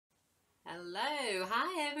Hello,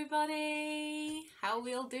 hi everybody. How are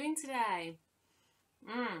we all doing today?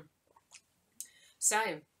 So,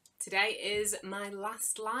 today is my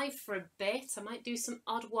last live for a bit. I might do some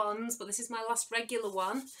odd ones, but this is my last regular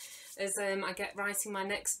one as I get writing my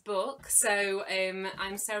next book. So,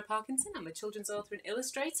 I'm Sarah Parkinson. I'm a children's author and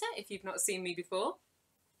illustrator, if you've not seen me before.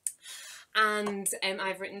 And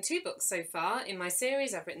I've written 2 books so far in my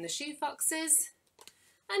series. I've written The Shoe Foxes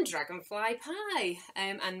and Dragonfly Pie,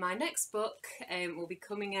 and my next book will be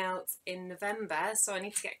coming out in November, so I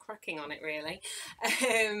need to get cracking on it really.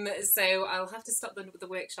 So I'll have to stop the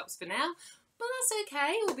workshops for now, but that's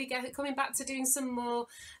okay. We'll be coming back to doing some more,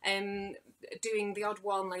 doing the odd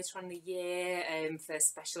one later on in the year for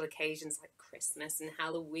special occasions like Christmas and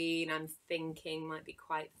Halloween. I'm thinking might be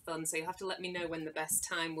quite fun, so you'll have to let me know when the best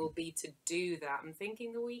time will be to do that. I'm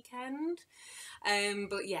thinking the weekend,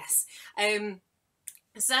 but yes.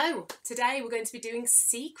 So, today we're going to be doing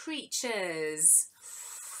sea creatures.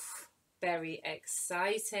 Very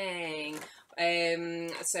exciting.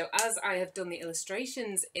 So as I have done the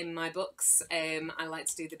illustrations in my books, I like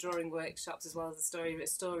to do the drawing workshops as well as the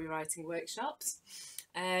story writing workshops.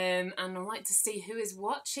 And I'd like to see who is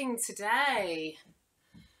watching today.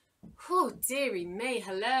 Oh, dearie me,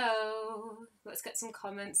 hello. Let's get some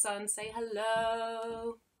comments on. Say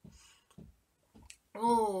hello.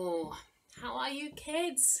 Oh, how are you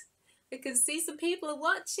kids? I can see some people are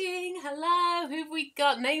watching. Hello, who have we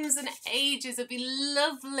got? Names and ages would be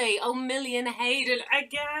lovely. Oh, Millie and Hayden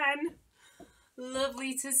again.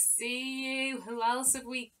 Lovely to see you. Who else have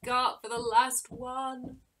we got for the last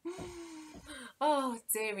one? Oh,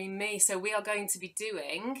 dearie me. So we are going to be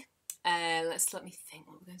doing, let me think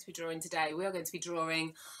what we're going to be drawing today. We are going to be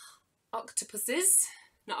drawing octopuses,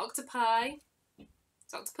 not octopi.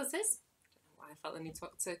 It's octopuses. I felt the need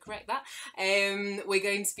to correct that. We're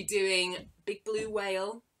going to be doing big blue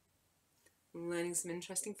whale, learning some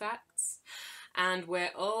interesting facts, and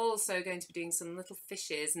we're also going to be doing some little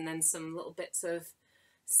fishes and then some little bits of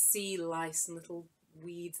sea lice and little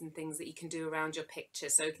weeds and things that you can do around your picture,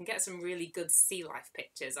 so we can get some really good sea life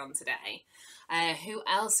pictures on today. Who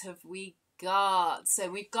else have we got? So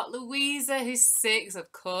we've got Louisa, who's 6.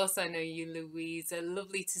 Of course I know you, Louisa.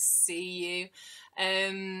 Lovely to see you.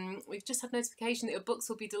 We've just had notification that your books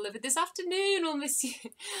will be delivered this afternoon. We'll miss you.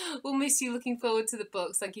 We'll miss you. Looking forward to the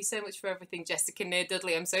books. Thank you so much for everything, Jessica near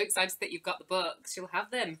Dudley. I'm so excited that you've got the books. You'll have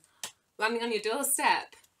them landing on your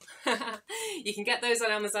doorstep. You can get those on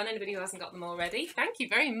Amazon. Anybody who hasn't got them already. Thank you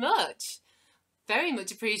very much. Very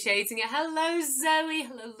much appreciating it. Hello Zoe,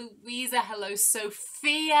 hello Louisa, hello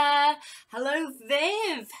Sophia, hello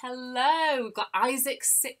Viv, hello. We've got Isaac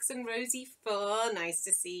 6 and Rosie 4. Nice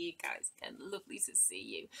to see you guys again. Lovely to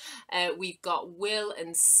see you. We've got Will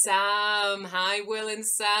and Sam. Hi Will and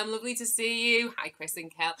Sam, lovely to see you. Hi Chris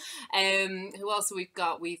and Kel. Who else have we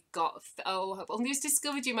got? We've got, oh, I've only just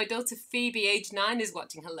discovered you. My daughter Phoebe, age 9, is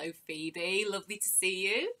watching. Hello Phoebe, lovely to see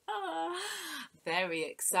you. Oh, very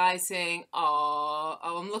exciting. Oh,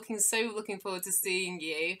 I'm looking forward to seeing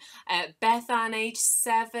you. Beth Ann, age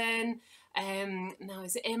 7. Now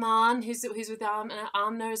is it Iman who's with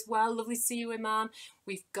Amna as well? Lovely to see you, Iman.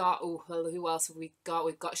 We've got, oh, who else have we got?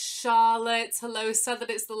 We've got Charlotte. Hello, sad that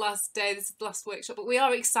it's the last day. This is the last workshop, but we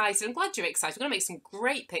are excited. I'm glad you're excited. We're going to make some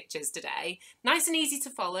great pictures today. Nice and easy to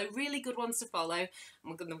follow. Really good ones to follow.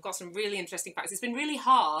 And we've got some really interesting facts. It's been really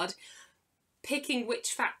hard picking which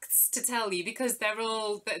facts to tell you because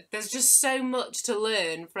there's just so much to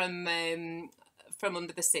learn from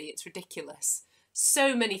Under the Sea. It's ridiculous.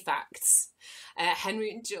 So many facts.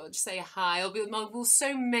 Henry and George say hi. We'll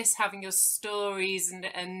so miss having your stories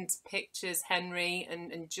and pictures, Henry,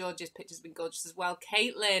 and George's pictures have been gorgeous as well.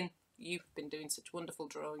 Caitlin, you've been doing such wonderful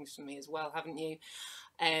drawings for me as well, haven't you?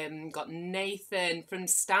 Got Nathan from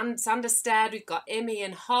Sanderstead. We've got Immy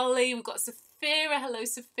and Holly. We've got Sophia. Hello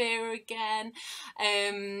Sophia again.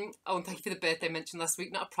 Oh, and thank you for the birthday mention last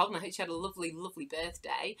week. Not a problem. I hope you had a lovely, lovely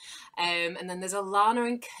birthday. And then there's Alana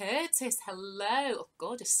and Curtis. Hello. Oh,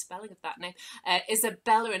 gorgeous spelling of that name.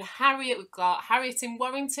 Isabella and Harriet. We've got Harriet in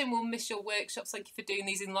Warrington. We'll miss your workshops. Thank you for doing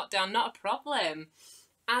these in lockdown. Not a problem.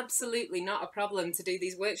 Absolutely not a problem to do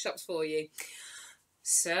these workshops for you.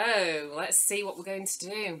 So let's see what we're going to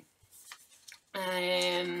do.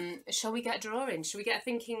 Shall we get drawing? Should we get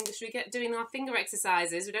thinking? Should we get doing our finger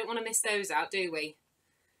exercises? We don't want to miss those out, do we?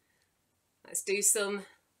 Let's do some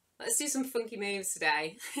funky moves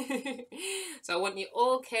today. So I want you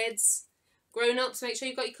all kids, grown-ups, make sure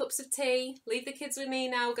you've got your cups of tea. Leave the kids with me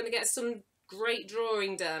now. We're going to get some great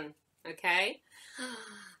drawing done. Okay?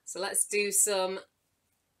 So let's do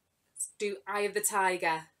Eye of the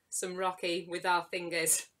Tiger, some Rocky with our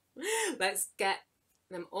fingers. Let's get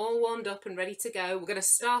I'm all warmed up and ready to go. We're going to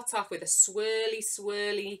start off with a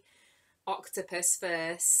swirly octopus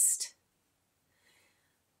first.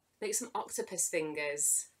 Make some octopus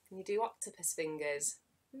fingers. Can you do octopus fingers?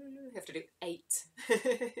 You have to do 8.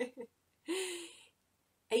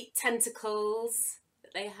 8 tentacles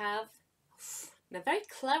that they have. And they're very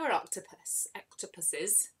clever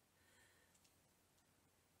octopuses.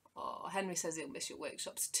 Oh, Henry says he'll miss your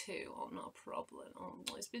workshops too. Oh, not a problem. Oh,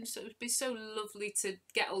 it's been so lovely to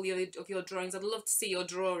get all of your drawings. I'd love to see your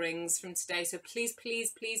drawings from today. So please,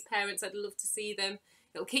 parents, I'd love to see them.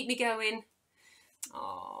 It'll keep me going.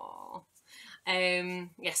 Oh,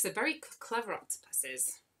 yes, they're very clever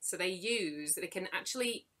octopuses. So they can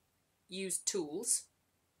actually use tools.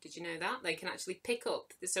 Did you know that? They can actually pick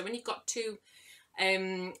up. So when you've got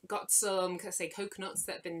got some, say, coconuts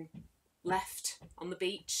that have been left on the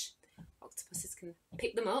beach, octopuses can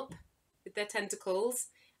pick them up with their tentacles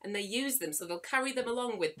and they use them, so they'll carry them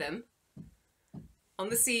along with them on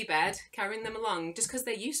the seabed, carrying them along just because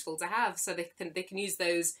they're useful to have. So they can use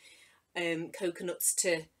those coconuts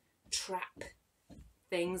to trap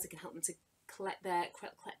things. They can help them to collect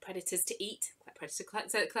predators to eat,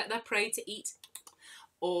 collect their prey to eat.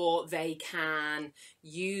 Or they can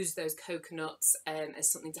use those coconuts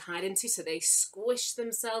as something to hide into, so they squish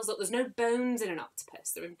themselves up. There's no bones in an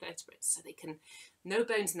octopus, they're invertebrates, so they can, no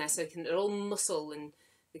bones in there, so they're all muscle and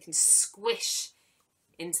they can squish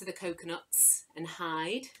into the coconuts and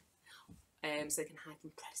hide. So they can hide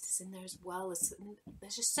from predators in there as well. They're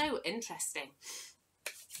just so interesting.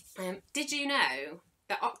 Did you know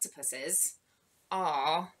that octopuses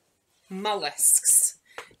are mollusks?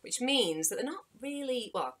 Which means that they're not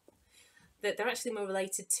really, well, that they're actually more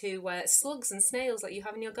related to slugs and snails like you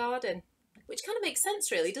have in your garden. Which kind of makes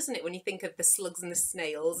sense, really, doesn't it, when you think of the slugs and the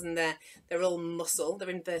snails, and they're all muscle, they're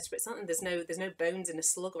invertebrates, aren't they? There's no bones in a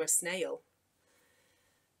slug or a snail.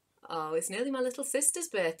 Oh, it's nearly my little sister's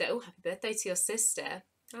birthday. Oh, happy birthday to your sister.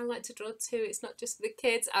 I like to draw too. It's not just for the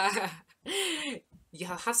kids.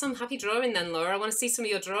 Yeah, have some happy drawing then, Laura. I want to see some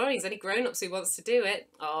of your drawings. Any grown-ups who wants to do it.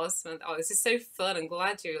 Oh, this is so fun. I'm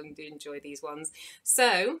glad you do enjoy these ones.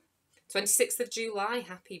 So, 26th of July,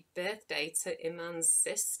 happy birthday to Iman's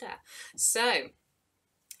sister. So,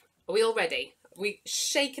 are we all ready? Are we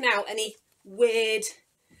shaking out any weird,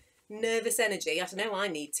 nervous energy? I don't know, I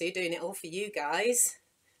need to, doing it all for you guys.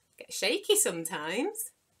 Get shaky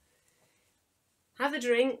sometimes. Have a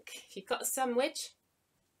drink. If you've got a sandwich.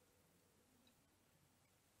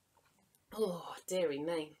 Oh, dearie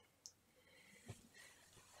me.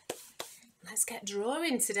 Let's get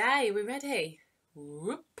drawing today. Are we ready?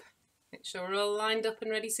 Whoop. Make sure we're all lined up and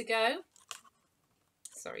ready to go.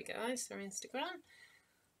 Sorry, guys. Sorry, Instagram.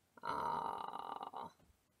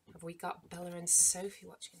 Have we got Bella and Sophie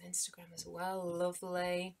watching on Instagram as well?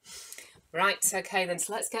 Lovely. Right, okay then.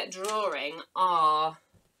 So let's get drawing our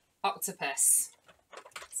octopus.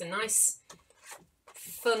 It's a nice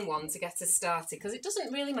fun one to get us started because it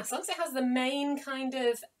doesn't really matter. As long as it has the main kind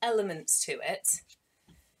of elements to it,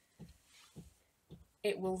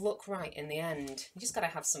 it will look right in the end. You just got to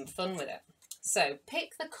have some fun with it. So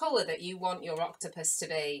pick the colour that you want your octopus to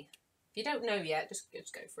be. If you don't know yet, just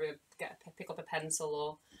go through, pick up a pencil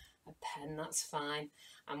or a pen, that's fine.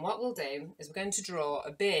 And what we'll do is we're going to draw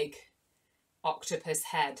a big octopus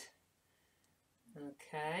head.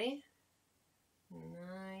 Okay.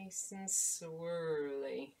 Nice and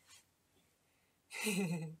swirly.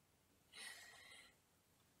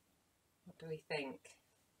 What do we think?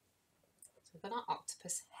 So we've got our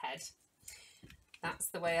octopus head. That's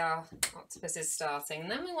the way our octopus is starting.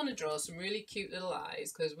 And then we want to draw some really cute little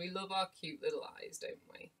eyes because we love our cute little eyes, don't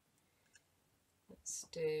we? Let's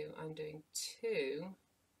do, I'm doing 2,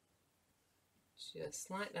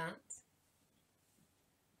 just like that.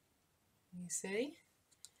 You see?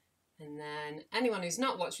 And then anyone who's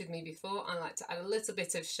not watched with me before, I like to add a little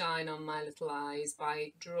bit of shine on my little eyes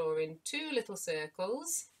by drawing 2 little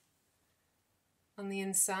circles on the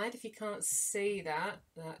inside. If you can't see that,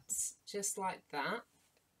 that's just like that.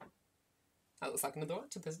 That looks like another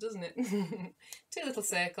octopus, doesn't it? 2 little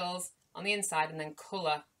circles on the inside and then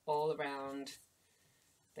colour all around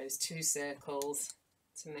those 2 circles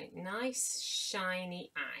to make nice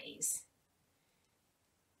shiny eyes.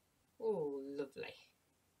 Oh, lovely.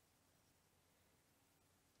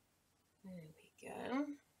 There we go.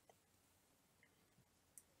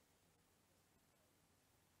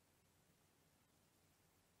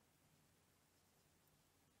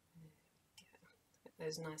 Get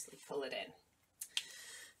those nicely coloured in.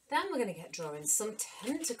 Then we're going to get drawing some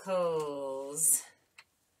tentacles.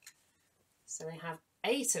 So we have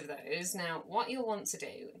 8 of those. Now what you'll want to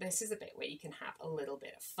do, this is the bit where you can have a little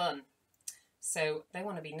bit of fun. So they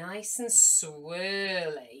want to be nice and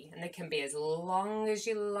swirly, and they can be as long as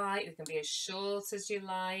you like, they can be as short as you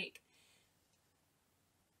like,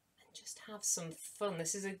 and just have some fun.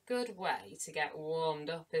 This is a good way to get warmed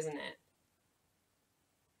up, isn't it?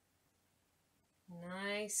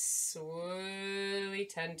 Nice swirly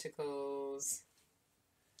tentacles.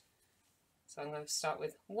 So I'm going to start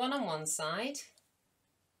with one on one side.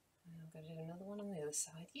 I'm going to do another one on the other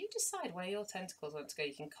side. You decide where your tentacles want to go.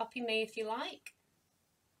 You can copy me if you like,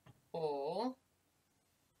 or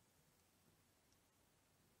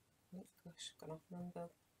oh gosh, gone off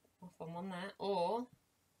on one there, or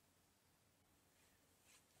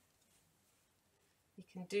you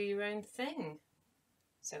can do your own thing.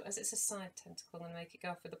 So as it's a side tentacle, I'm going to make it go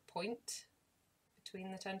off with a point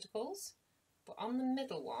between the tentacles, but on the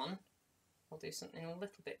middle one I'll do something a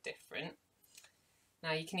little bit different.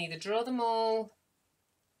 Now you can either draw them all.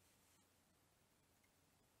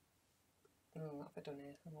 Oh, what have I done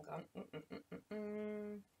here? Oh my God.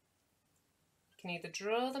 You can either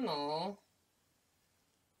draw them all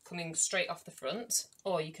coming straight off the front,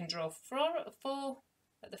 or you can draw four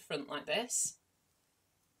at the front like this.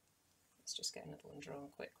 Let's just get another one drawn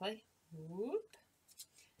quickly. Whoop.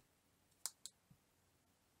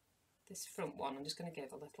 This front one, I'm just going to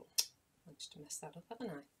give a little. I just messed that up, haven't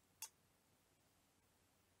I?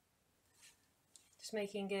 Just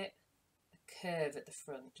making it a curve at the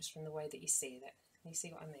front, just from the way that you see it. You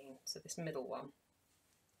see what I mean? So this middle one,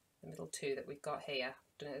 the middle two that we've got here, I've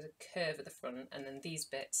done it as a curve at the front, and then these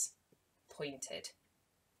bits pointed,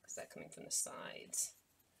 because they're coming from the sides.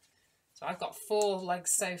 So I've got 4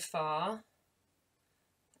 legs so far.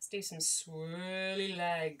 Let's do some swirly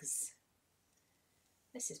legs.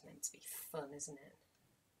 This is meant to be fun, isn't it?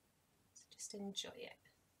 So just enjoy it.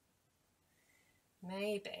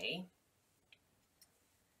 Maybe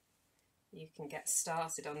you can get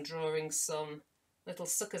started on drawing some little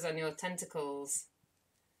suckers on your tentacles.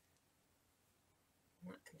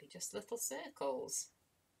 And that can be just little circles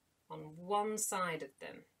on one side of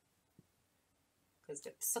them, because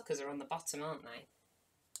the suckers are on the bottom, aren't they?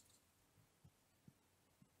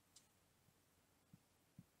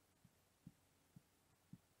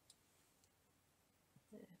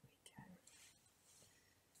 There we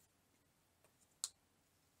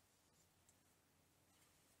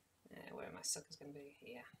go. Where are my suckers going to be?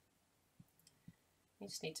 Here. You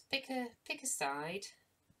just need to pick a side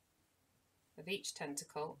of each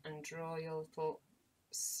tentacle and draw your little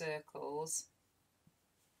circles.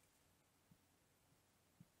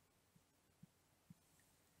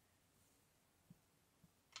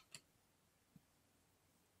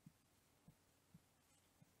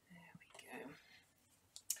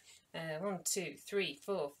 There we go. 1, 2, 3,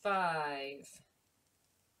 4, 5.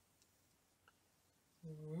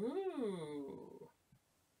 Ooh.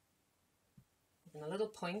 And a little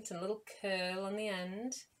point and a little curl on the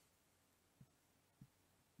end.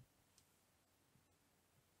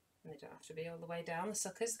 And they don't have to be all the way down, the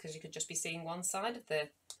suckers, because you could just be seeing one side of the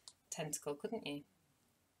tentacle, couldn't you?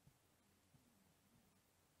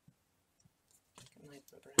 Get my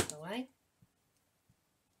rubber out of the way.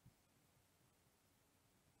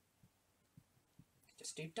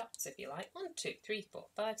 Just do dots if you like. 1, 2, 3, 4,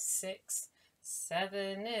 5, 6,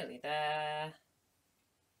 7, nearly there.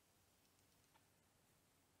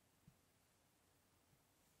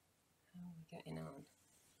 How are we getting on?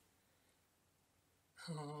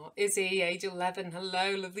 Oh, Izzy, age 11.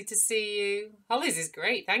 Hello, lovely to see you. Holly's is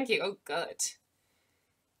great, thank you. Oh, good.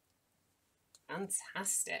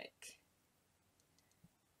 Fantastic.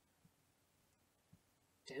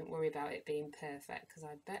 Don't worry about it being perfect, because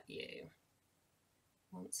I bet you,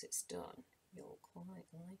 once it's done, you'll quite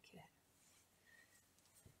like it.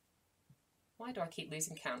 Why do I keep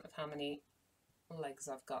losing count of how many legs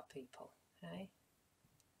I've got, people? Hey?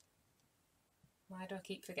 Why do I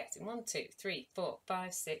keep forgetting? 1, 2, 3, 4,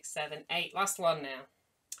 5, 6, 7, 8. Last one now.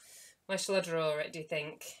 Where shall I draw it, do you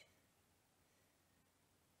think?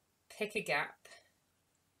 Pick a gap.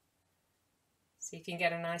 See if you can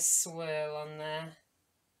get a nice swirl on there.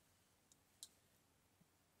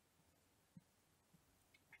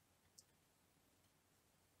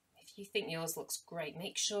 If you think yours looks great,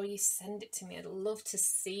 make sure you send it to me. I'd love to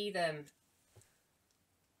see them.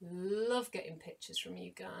 Love getting pictures from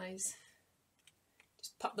you guys.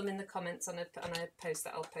 Just pop them in the comments on a post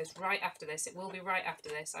that I'll post right after this. It will be right after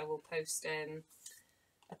this. I will post a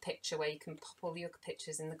picture where you can pop all your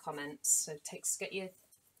pictures in the comments. So get your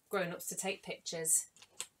grown-ups to take pictures.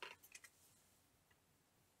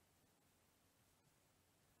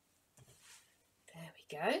 There we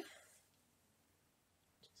go.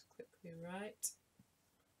 Just quickly write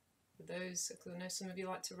for those, because I know some of you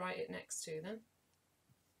like to write it next to them.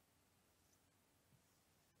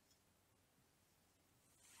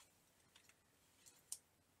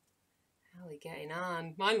 How are we getting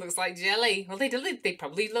on? Mine looks like jelly. Well, they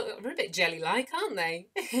probably look a bit jelly-like, aren't they?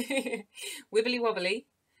 Wibbly wobbly.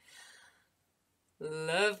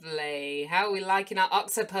 Lovely. How are we liking our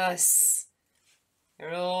octopus?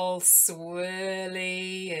 They're all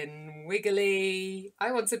swirly and wiggly.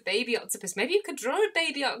 I want a baby octopus. Maybe you could draw a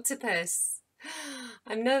baby octopus.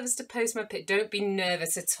 I'm nervous to post my pic. Don't be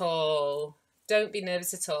nervous at all. Don't be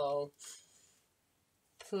nervous at all.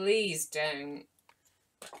 Please don't.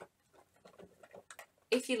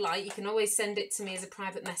 If you like, you can always send it to me as a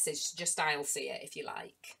private message. Just I'll see it if you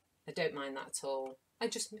like. I don't mind that at all. I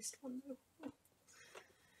just missed one though.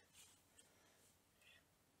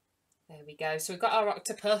 There we go. So we've got our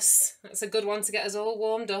octopus. That's a good one to get us all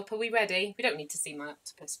warmed up. Are we ready? We don't need to see my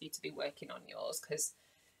octopus for you to be working on yours, because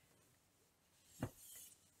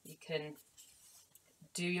you can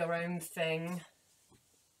do your own thing.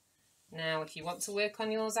 Now, if you want to work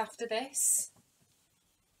on yours after this,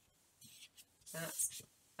 that's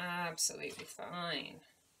absolutely fine.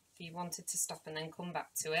 If you wanted to stop and then come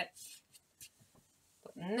back to it.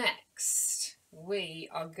 But next, we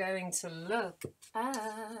are going to look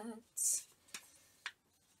at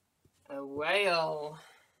a whale.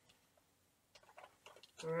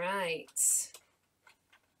 Right.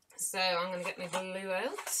 So I'm going to get my blue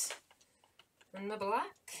out and my black.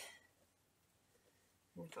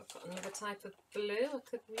 If I've got another type of blue I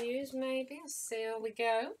could use, maybe. Let's see how we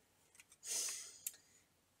go.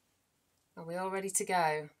 Are we all ready to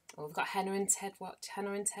go? Oh, we've got Henna and Ted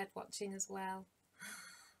watching as well.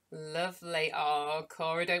 Lovely. Oh,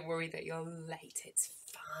 Cora, don't worry that you're late. It's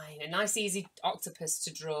fine. A nice, easy octopus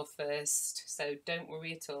to draw first, so don't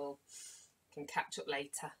worry at all. You can catch up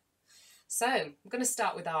later. So, I'm going to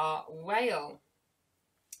start with our whale.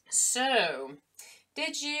 So,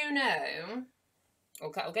 did you know...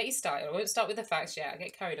 Okay, I'll get you started. I won't start with the facts yet. I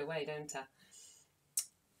get carried away, don't I?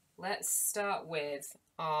 Let's start with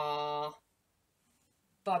our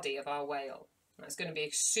body of our whale. That's going to be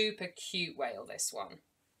a super cute whale, this one.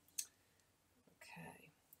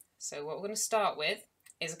 Okay, so what we're going to start with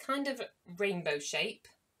is a kind of rainbow shape.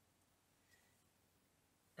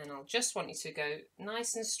 And I'll just want you to go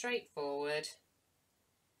nice and straight forward.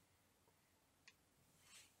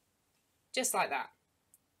 Just like that.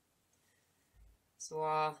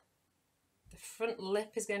 So the front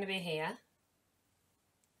lip is going to be here.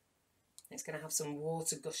 It's going to have some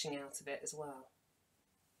water gushing out of it as well.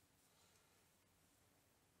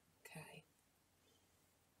 Okay.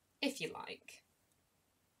 If you like.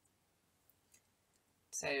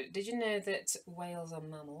 So, did you know that whales are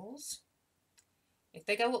mammals? If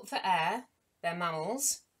they go up for air, they're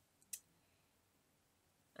mammals.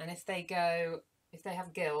 And if they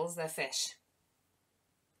have gills, they're fish.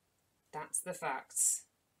 That's the facts.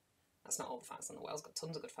 That's not all the facts on the whales. Got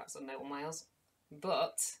tons of good facts on no whales.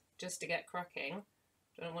 But just to get cracking,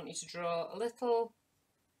 I want you to draw a little.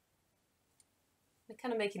 We're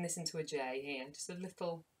kind of making this into a J here. Just a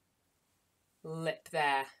little lip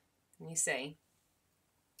there. Can you see?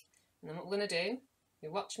 And then what we're going to do,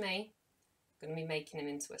 you watch me. I'm going to be making him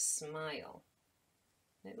into a smile.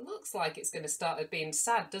 And it looks like it's going to start being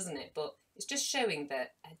sad, doesn't it? But it's just showing the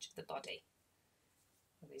edge of the body.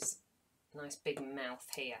 With his nice big mouth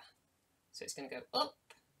here. So it's going to go up,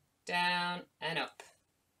 down and up.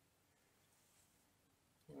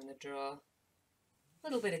 I'm going to draw a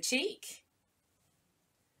little bit of cheek.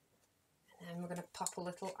 And then we're going to pop a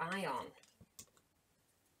little eye on.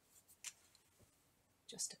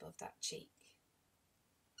 Just above that cheek.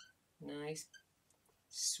 Nice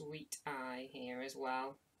sweet eye here as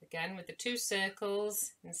well. Again with the two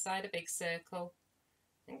circles inside a big circle.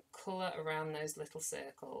 And colour around those little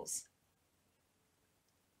circles.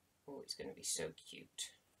 Oh, it's going to be so cute.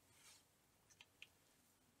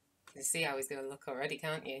 You can see how he's going to look already,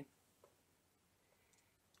 can't you?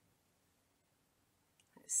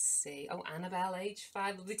 Let's see. Oh, Annabelle, age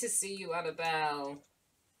 5. Lovely to see you, Annabelle.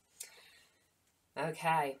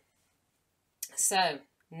 Okay. So,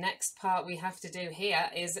 next part we have to do here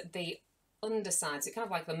is the underside. So, it kind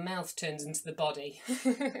of like the mouth turns into the body.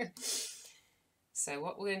 So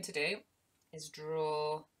what we're going to do is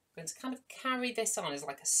we're going to kind of carry this on as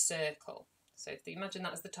like a circle. So if you imagine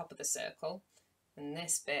that as the top of the circle, and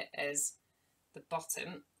this bit as the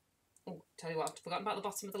bottom. Oh, tell you what, I've forgotten about the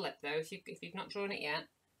bottom of the lip though. If you've not drawn it yet,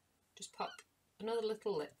 just pop another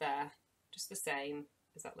little lip there, just the same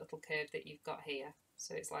as that little curve that you've got here.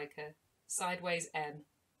 So it's like a sideways M.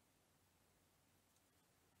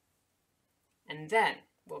 And then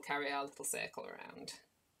we'll carry our little circle around.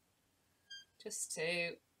 just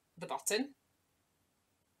to the bottom.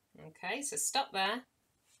 Okay, so stop there.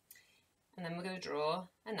 And then we're going to draw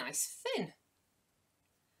a nice fin.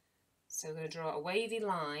 So we're going to draw a wavy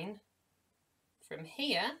line from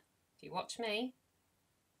here, if you watch me,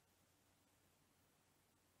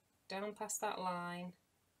 down past that line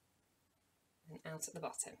and out at the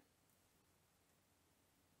bottom.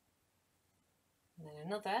 And then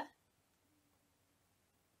another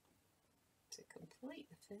to complete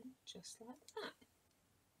the fin, just like that.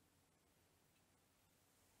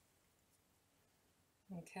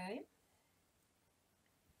 Okay.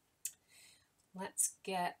 Let's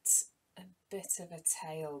get a bit of a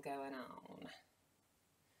tail going on.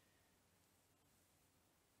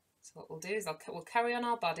 So what we'll do is we'll carry on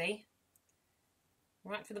our body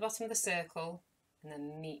right for the bottom of the circle and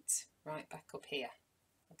then meet right back up here.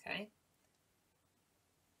 Okay.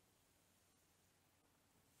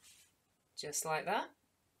 Just like that.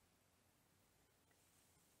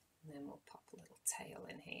 And then we'll pop a little tail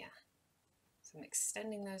in here. So I'm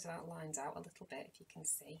extending those outlines out a little bit, if you can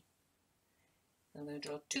see. I'm going to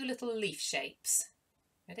draw two little leaf shapes.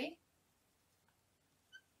 Ready?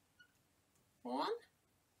 1,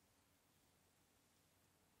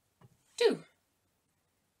 2.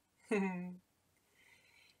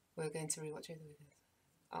 We're going to rewatch over the weekend.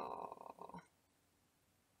 Oh.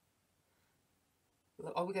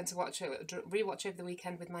 Are we going to rewatch over the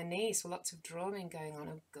weekend with my niece? With lots of drawing going on.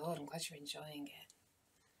 Oh God, I'm glad you're enjoying it.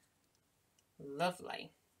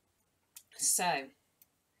 Lovely. So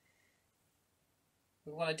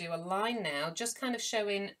we want to do a line now, just kind of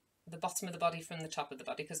showing the bottom of the body from the top of the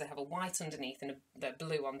body because they have a white underneath and a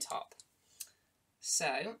blue on top. So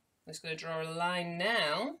I'm just going to draw a line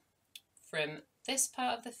now from this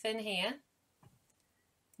part of the fin here.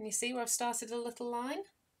 Can you see where I've started a little line?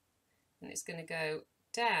 And it's going to go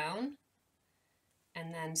down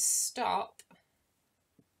and then stop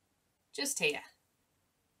just here.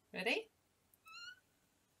 Ready?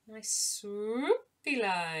 Nice swoopy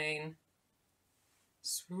line.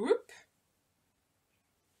 Swoop.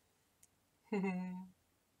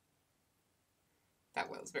 That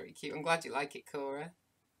whale's very cute. I'm glad you like it, Cora.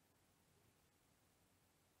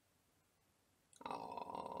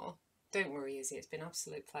 Oh, don't worry, Izzy. It's been an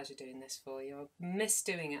absolute pleasure doing this for you. I'll miss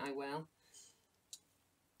doing it, I will.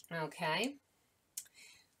 Okay.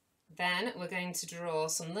 Then we're going to draw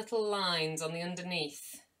some little lines on the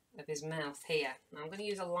underneath of his mouth here. Now I'm going to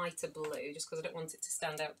use a lighter blue just because I don't want it to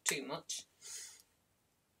stand out too much.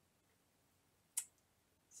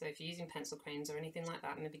 So if you're using pencil crayons or anything like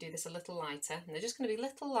that, maybe do this a little lighter. And they're just going to be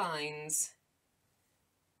little lines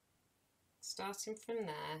starting from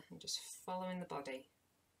there and just following the body.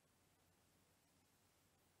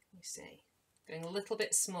 You see, going a little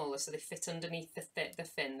bit smaller so they fit underneath the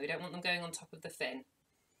fin. We don't want them going on top of the fin.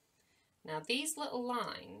 Now these little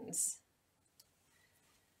lines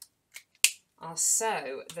are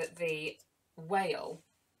so that the whale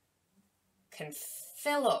can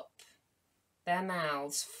fill up their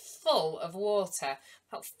mouths full of water.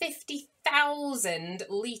 About 50,000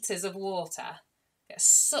 litres of water get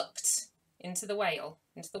sucked into the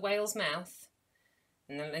whale's mouth.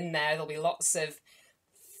 And then in there there'll be lots of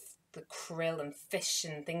the krill and fish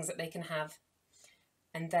and things that they can have.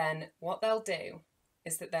 And then what they'll do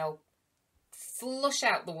is that they'll flush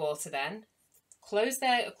out the water then, close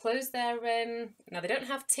their now they don't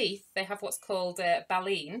have teeth, they have what's called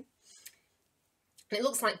baleen. And it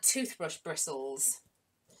looks like toothbrush bristles.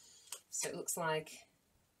 So it looks like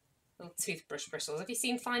little toothbrush bristles. Have you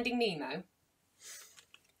seen Finding Nemo?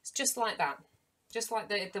 It's just like that. Just like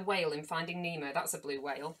the whale in Finding Nemo. That's a blue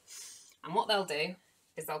whale. And what they'll do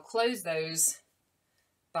is they'll close those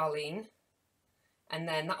baleen, and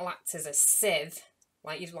then that'll act as a sieve,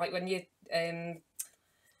 like when you're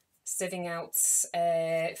sieving out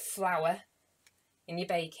flour in your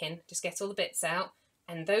baking. Just get all the bits out.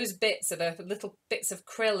 And those bits are the little bits of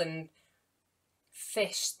krill and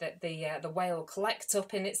fish that the whale will collect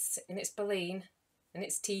up in its baleen and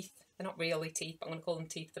its teeth. They're not really teeth, but I'm going to call them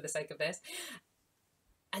teeth for the sake of this.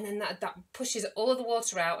 And then that pushes all of the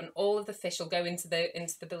water out, and all of the fish will go into the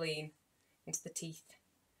baleen, into the teeth.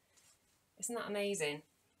 Isn't that amazing?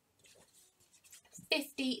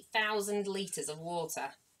 50,000 litres of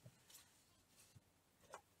water.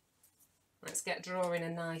 Let's get drawing a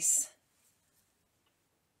nice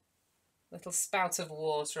little spout of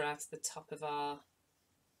water out of the top of our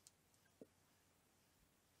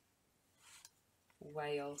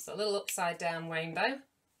whale. So a little upside down rainbow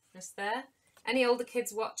just there. Any older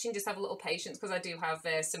kids watching, just have a little patience because I do have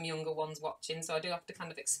some younger ones watching, so I do have to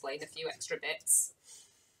kind of explain a few extra bits.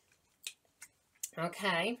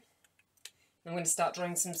 Okay, I'm going to start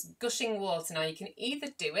drawing some gushing water. Now you can either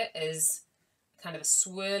do it as kind of a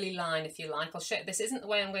swirly line if you like. I'll show you, this isn't the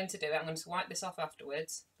way I'm going to do it. I'm going to wipe this off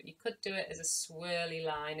afterwards. But you could do it as a swirly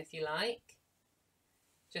line if you like.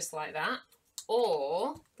 Just like that.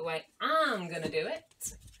 Or the way I'm going to do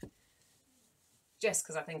it, just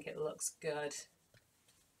because I think it looks good.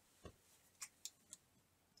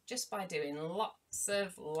 Just by doing lots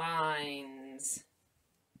of lines.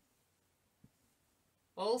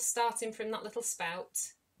 All starting from that little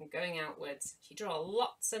spout and going outwards. If you draw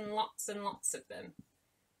lots and lots and lots of them,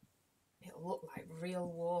 it'll look like real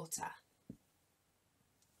water.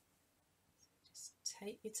 Just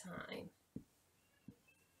take your time.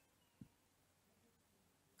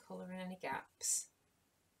 Colour in any gaps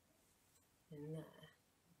in there.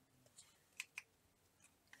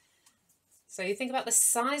 So you think about the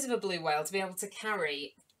size of a blue whale to be able to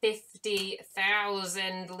carry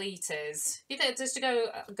 50,000 litres. Just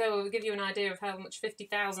to give you an idea of how much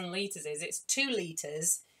 50,000 litres is, it's 2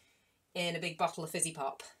 litres in a big bottle of fizzy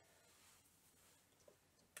pop.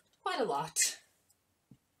 Quite a lot.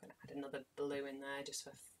 I'm going to add another blue in there just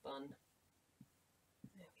for fun.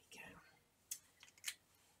 There we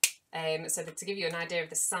go. So to give you an idea of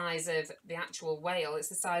the size of the actual whale, it's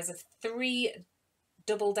the size of 3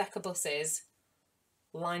 double-decker buses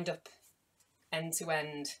lined up end to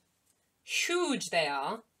end. Huge they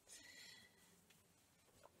are.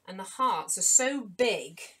 And the hearts are so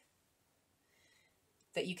big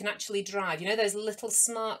that you can actually drive. You know those little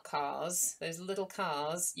smart cars, those little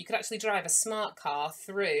cars? You could actually drive a smart car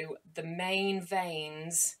through the main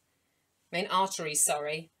veins, main arteries,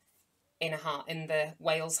 sorry, in the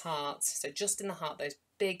whale's heart. So just in the heart, those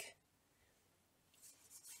big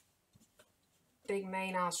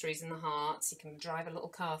main arteries in the heart. So you can drive a little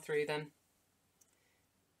car through them.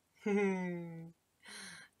 Don't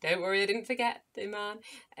worry, I didn't forget, man.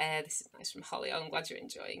 This is nice from Holly. Oh, I'm glad you're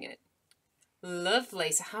enjoying it.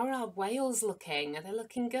 Lovely. So how are our whales looking? Are they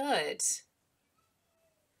looking good?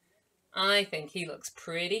 I think he looks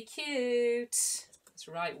pretty cute. That's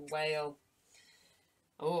right, whale.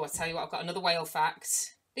 Oh, I tell you what, I've got another whale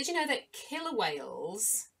fact. Did you know that killer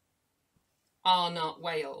whales are not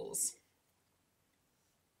whales?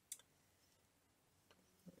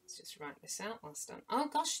 Let's just write this out whilst I'm... Oh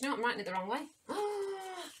gosh, no, I'm writing it the wrong way.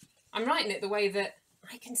 I'm writing it the way that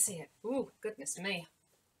I can see it. Oh, goodness me.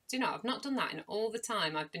 Do you know, I've not done that in all the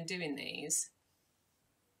time I've been doing these.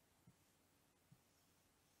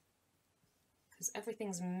 Because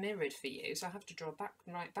everything's mirrored for you, so I have to draw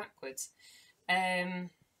right backwards.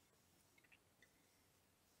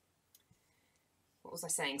 What was I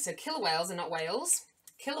saying? So killer whales are not whales.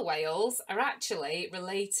 Killer whales are actually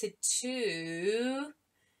related to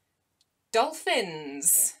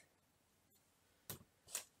dolphins.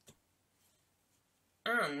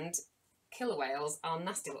 And killer whales are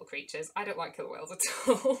nasty little creatures. I don't like killer whales at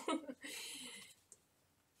all.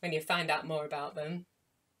 When you find out more about them.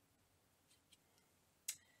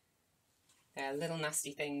 They're little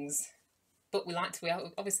nasty things. But we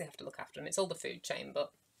obviously have to look after them. It's all the food chain,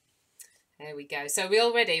 but there we go. So we're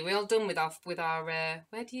all ready. We're all done with our where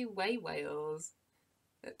do you weigh whales?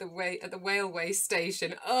 At the whale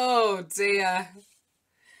station. Oh dear.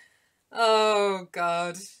 Oh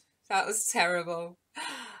God. That was terrible.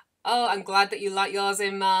 Oh, I'm glad that you like yours,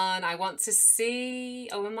 Iman. I want to see...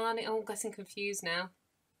 Oh, Iman, I'm getting confused now.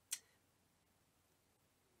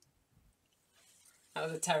 That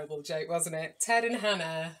was a terrible joke, wasn't it? Ted and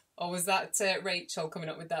Hannah. Or was that Rachel coming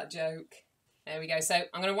up with that joke? There we go. So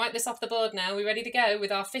I'm going to wipe this off the board now. We're ready to go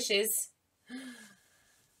with our fishes.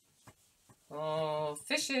 Oh,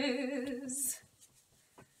 fishes.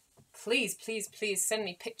 Please, please, please send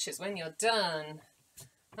me pictures when you're done.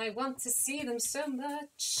 I want to see them so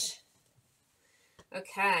much.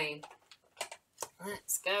 Okay,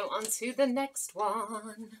 let's go on to the next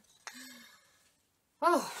one.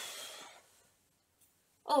 Oh,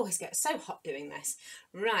 always get so hot doing this.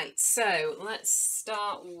 Right, so let's do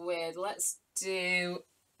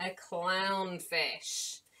a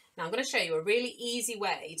clownfish. Now I'm going to show you a really easy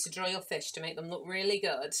way to draw your fish to make them look really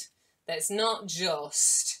good. That's not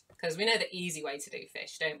just, because we know the easy way to do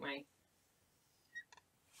fish, don't we?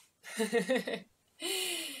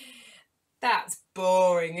 That's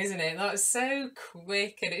boring, isn't it? That's so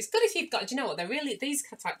quick, and it's good if you've got. Do you know what? They're really these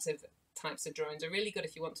types of drawings are really good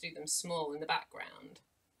if you want to do them small in the background,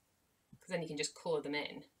 because then you can just colour them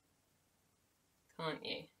in, can't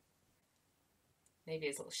you? Maybe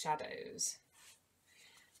as little shadows.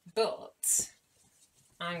 But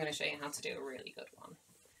I'm going to show you how to do a really good one.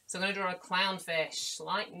 So I'm going to draw a clownfish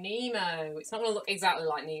like Nemo. It's not going to look exactly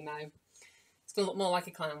like Nemo. It's going to look more like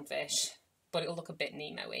a clownfish, but it'll look a bit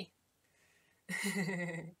Nemo-y.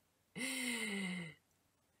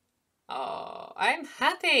 Oh, I'm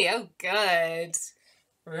happy. Oh, good.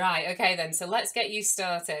 Right, okay then, so let's get you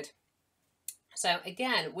started. So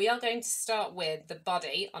again, we are going to start with the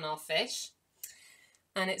body on our fish,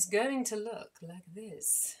 and it's going to look like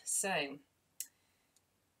this. So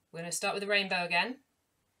we're going to start with the rainbow again.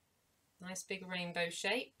 Nice big rainbow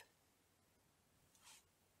shape.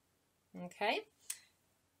 Okay,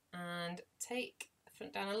 and take the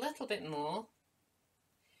front down a little bit more,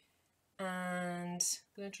 and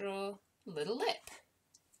I'm going to draw a little lip.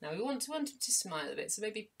 Now we want him to smile a bit, so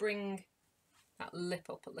maybe bring that lip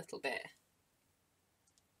up a little bit.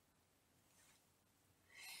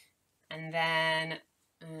 And then,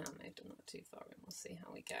 I may have done that too far in, we'll see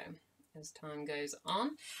how we go as time goes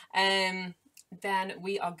on. Then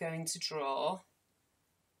we are going to draw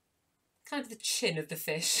kind of the chin of the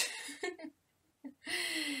fish.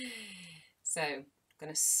 So I'm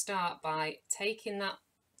going to start by taking that,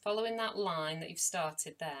 following that line that you've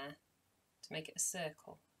started there to make it a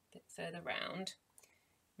circle a bit further round.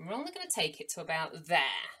 And we're only going to take it to about there.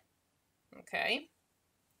 Okay.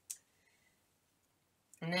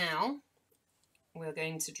 Now we're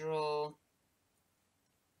going to draw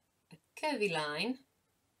a curvy line,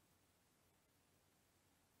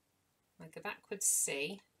 like a backwards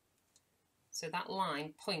C. So that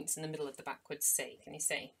line points in the middle of the backwards C. Can you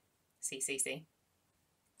see? C, C, C.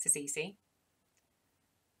 It's a C, C.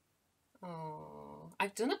 Oh,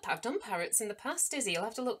 I've done parrots in the past, Izzy. You'll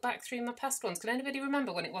have to look back through my past ones. Can anybody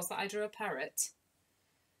remember when it was that I drew a parrot?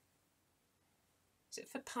 Is it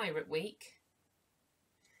for Pirate Week?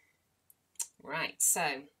 Right,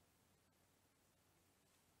 so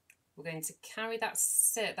we're going to carry that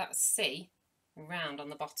C around on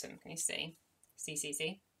the bottom. Can you see? C, C,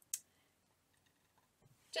 C.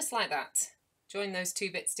 Just like that. Join those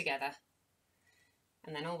two bits together.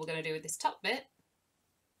 And then all we're going to do with this top bit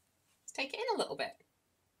is take it in a little bit.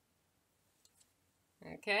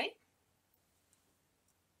 Okay.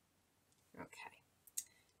 Okay.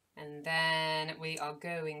 And then we are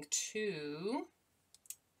going to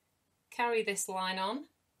carry this line on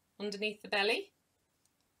underneath the belly,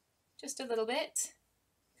 just a little bit,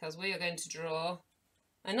 because we are going to draw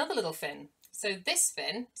another little fin. So this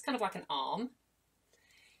fin is kind of like an arm.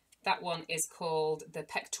 That one is called the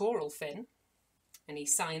pectoral fin, any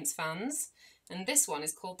science fans. And this one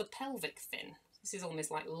is called the pelvic fin. This is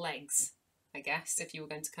almost like legs, I guess, if you were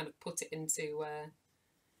going to kind of put it into,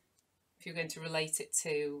 if you're going to relate it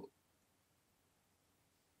to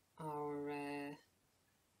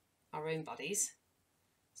our own bodies.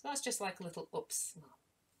 So that's just like a little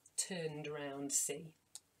turned around C.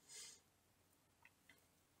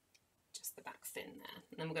 Just the back fin there.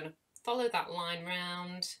 And then we're going to follow that line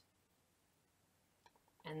round.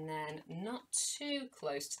 And then not too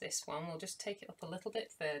close to this one, we'll just take it up a little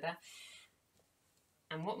bit further.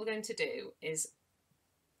 And what we're going to do is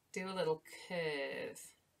do a little curve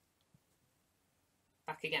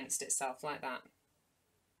back against itself like that.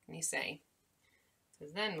 Can you see?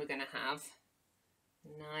 Because then we're going to have a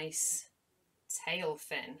nice tail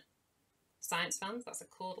fin. Science fans, that's a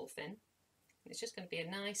caudal fin. And it's just going to be a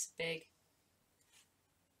nice big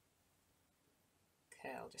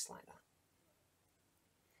curl just like that.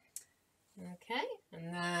 Okay,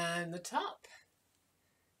 and then the top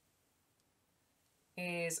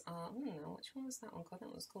is our, I don't know, which one was that one called? That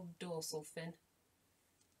one was called dorsal fin.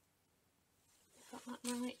 Got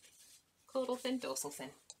that right? Caudal fin, dorsal fin.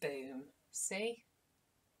 Boom. See?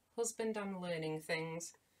 Husband, I'm learning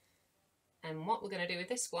things. And what we're going to do with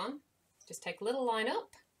this one, just take a little line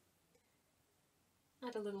up,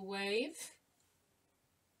 add a little wave,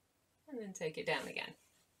 and then take it down again.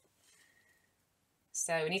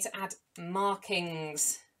 So we need to add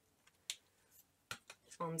markings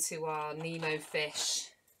onto our Nemo fish.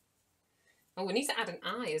 Oh, we need to add an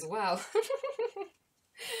eye as well.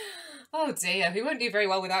 Oh dear, he won't do very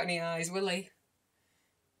well without any eyes, will he?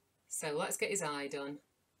 So let's get his eye done.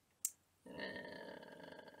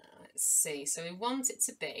 Let's see, so we want it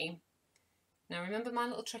to be, now remember my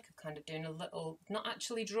little trick of kind of doing a little, not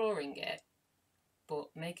actually drawing it, but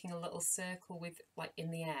making a little circle with, like,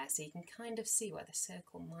 in the air, so you can kind of see where the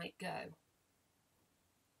circle might go.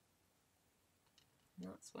 And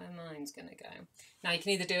that's where mine's going to go. Now you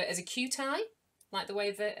can either do it as a cute eye, like the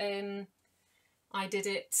way that I did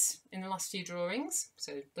it in the last few drawings,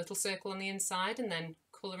 so little circle on the inside and then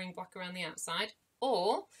colouring black around the outside,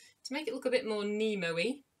 or to make it look a bit more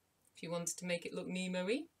Nemo-y, if you wanted to make it look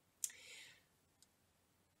Nemo-y,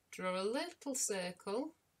 draw a little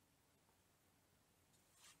circle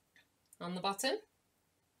on the bottom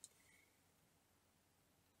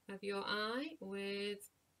of your eye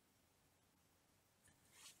with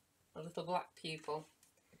a little black pupil.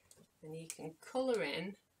 And you can colour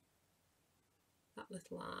in that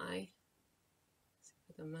little eye. See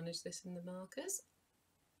if I can manage this in the markers.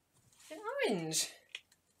 In orange.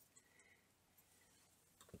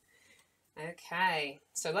 Okay,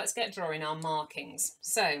 so let's get drawing our markings.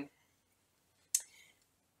 So,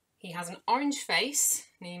 he has an orange face,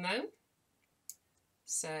 Nemo.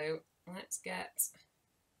 So let's get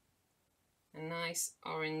a nice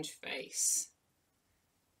orange face.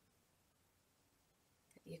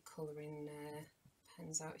 Get your colouring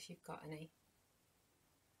pens out if you've got any.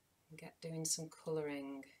 And get doing some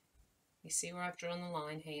colouring. You see where I've drawn the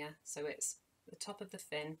line here? So it's the top of the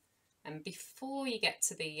fin. And before you get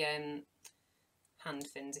to the hand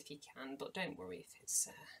fins, if you can, but don't worry if it's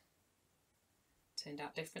turned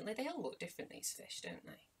out differently. They all look different, these fish, don't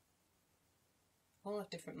they? All have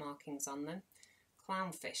different markings on them.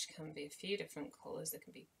 Clownfish can be a few different colours. They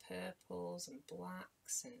can be purples and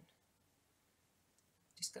blacks, and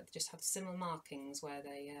just have similar markings where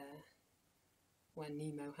they where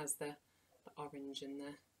Nemo has the orange and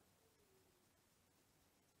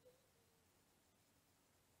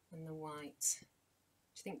the white. Do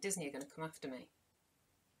you think Disney are going to come after me?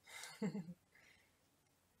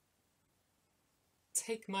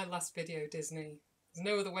 Take my last video, Disney. There's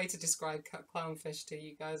no other way to describe clownfish to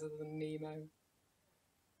you guys other than Nemo.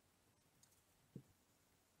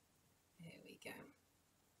 Here we go.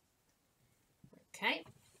 Okay,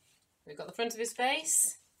 we've got the front of his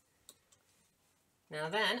face. Now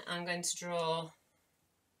then, I'm going to draw a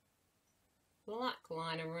black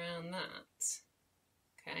line around that.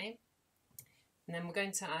 Okay, and then we're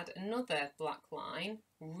going to add another black line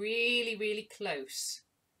really, really close,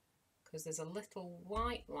 because there's a little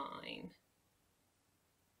white line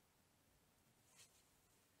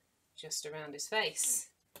just around his face.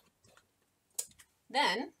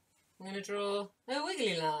 Then I'm going to draw a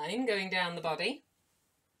wiggly line going down the body.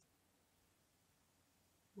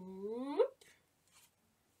 Whoop.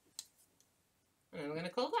 And then we're going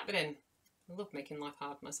to colour that bit in. I love making life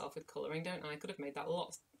hard for myself with colouring, don't I? I could have made that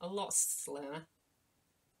a lot slimmer.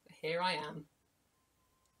 But here I am.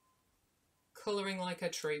 Colouring like a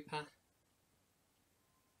trooper.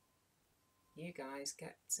 You guys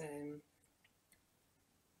get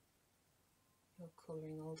your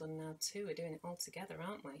colouring all done now too. We're doing it all together,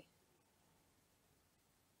 aren't we?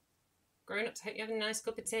 Grown-ups, hope you're having a nice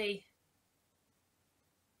cup of tea.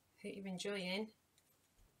 Hope you're enjoying.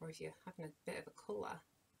 Or if you're having a bit of a colour,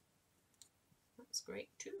 that's great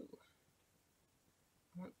too.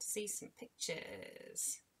 I want to see some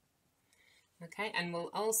pictures. Okay, and we'll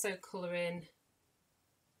also colour in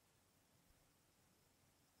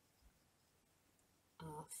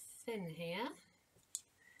our fin here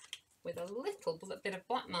with a little bit of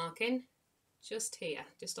black marking just here,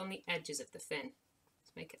 just on the edges of the fin,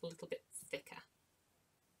 to make it a little bit thicker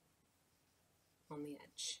on the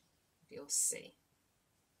edge of your C.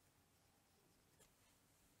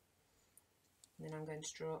 And then I'm going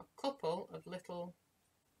to draw a couple of little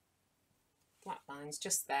black lines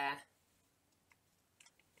just there.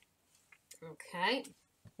 Okay,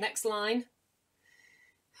 next line.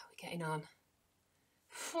 How are we getting on?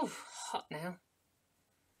 Whew, hot now.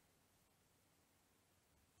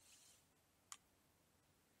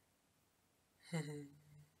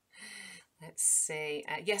 Let's see.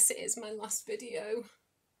 Yes, it is my last video.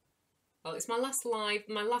 Well, it's my last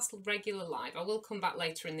regular live. I will come back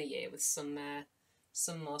later in the year with some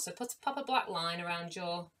more. So pop a black line around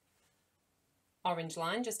your orange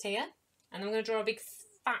line just here, and I'm going to draw a big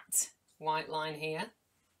fat white line here,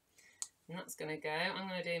 and that's going to go. I'm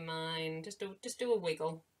going to do mine. Just do a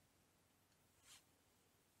wiggle.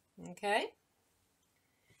 Okay.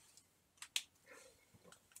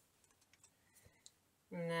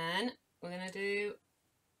 And then we're going to do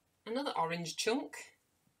another orange chunk,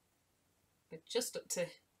 but just up to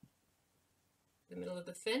the middle of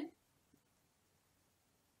the fin.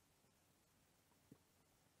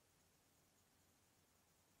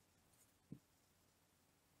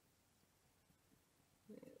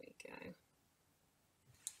 There we go.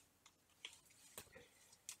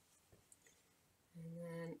 And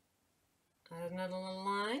then add another little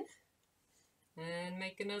line and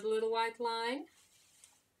make another little white line,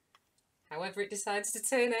 however it decides to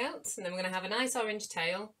turn out. And then we're going to have a nice orange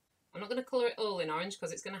tail. I'm not going to colour it all in orange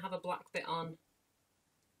because it's going to have a black bit on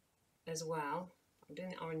as well. I'm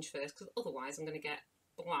doing the orange first because otherwise I'm going to get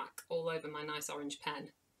black all over my nice orange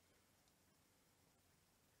pen.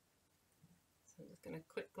 So I'm just going to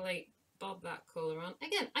quickly bob that colour on.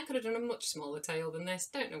 Again, I could have done a much smaller tail than this.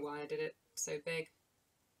 Don't know why I did it so big.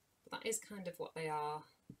 But that is kind of what they are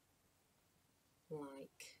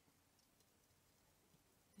like.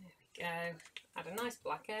 There we Go. Add a nice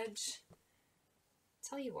black edge.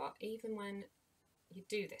 Tell you what, even when you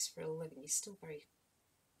do this for a living, you're still very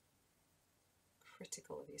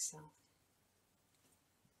critical of yourself.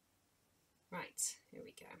 Right, here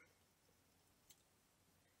we go.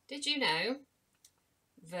 Did you know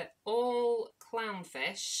that all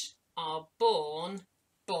clownfish are born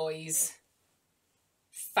boys?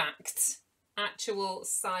 Fact. Actual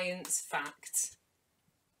science fact.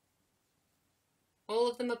 All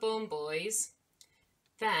of them are born boys.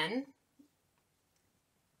 Then,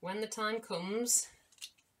 when the time comes,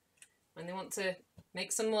 when they want to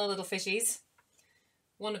make some more little fishies,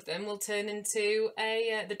 one of them will turn into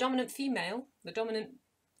the dominant female. The dominant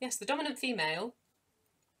female.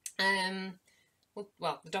 The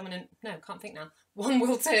dominant. No, can't think now. One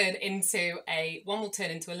will turn into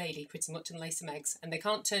a lady, pretty much, and lay some eggs. And they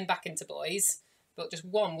can't turn back into boys, but just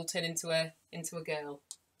one will turn into a girl.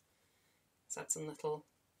 Let's add some little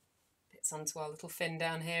bits onto our little fin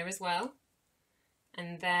down here as well,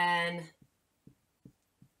 and then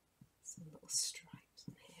some little stripes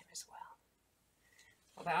on here as well.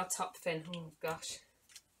 What about our top fin? Oh gosh.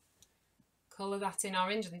 Colour that in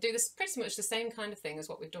orange and do this pretty much the same kind of thing as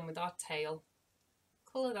what we've done with our tail.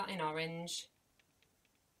 Colour that in orange.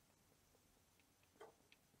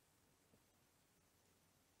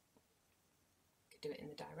 You could do it in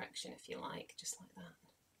the direction if you like, just like that.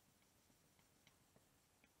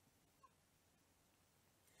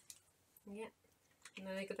 Yeah, and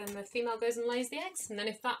then the female goes and lays the eggs, and then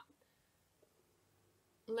if that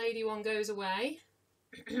lady one goes away,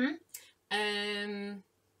 then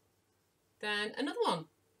another one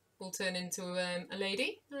will turn into a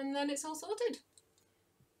lady, and then it's all sorted.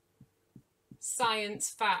 Science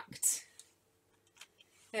fact.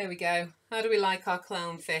 There we go. How do we like our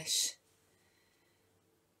clownfish?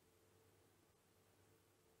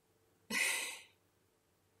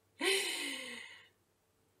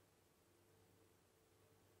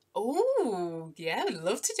 Oh, yeah, I'd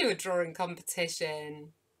love to do a drawing competition.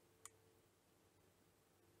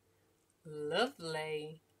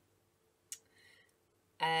 Lovely.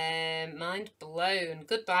 Mind blown.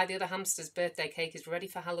 Goodbye, the other hamster's birthday cake is ready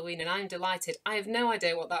for Halloween and I'm delighted. I have no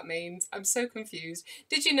idea what that means. I'm so confused.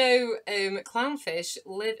 Did you know clownfish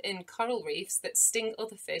live in coral reefs that sting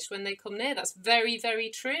other fish when they come near? That's very, very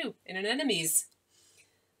true. In anemones.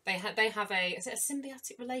 They have a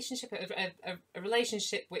symbiotic relationship, a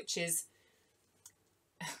relationship which is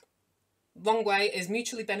long way is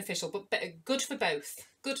mutually beneficial, but good for both.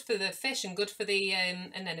 Good for the fish and good for the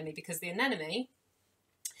anemone, because the anemone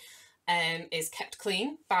is kept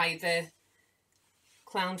clean by the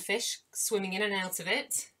clownfish swimming in and out of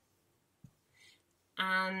it,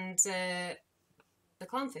 and the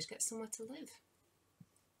clownfish gets somewhere to live.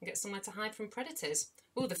 Get somewhere to hide from predators.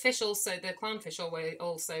 Oh, the fish also, the clownfish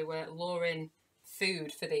also lure in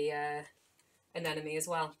food for the anemone as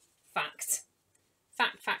well. Fact.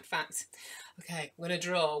 Fact. Okay, I'm going to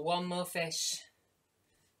draw one more fish.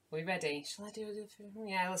 Are we ready? Shall I do it?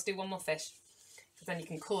 Yeah, let's do one more fish. Because then you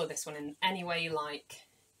can colour this one in any way you like.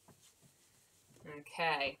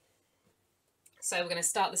 Okay. So we're going to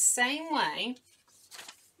start the same way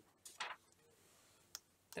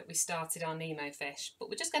that we started our Nemo fish, but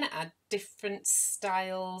we're just going to add different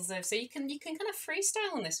styles of, so you can kind of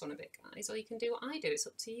freestyle on this one a bit, guys, or you can do what I do. It's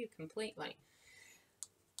up to you completely.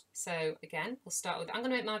 So again, we'll start with, I'm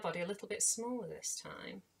going to make my body a little bit smaller this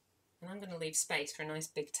time, and I'm going to leave space for a nice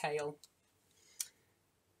big tail.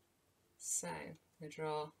 So I'm going to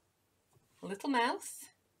draw a little mouth,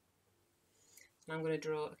 and I'm going to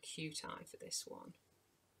draw a cute eye for this one.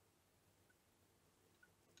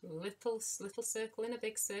 Little circle in a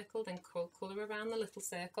big circle, then colour around the little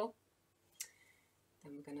circle.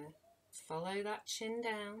 Then we're going to follow that chin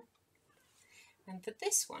down. And for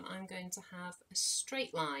this one, I'm going to have a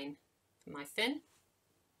straight line for my fin.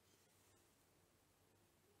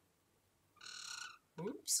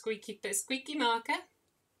 Oops, squeaky marker.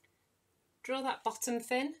 Draw that bottom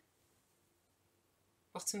fin.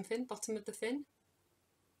 Bottom of the fin.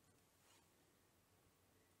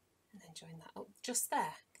 And then join that up just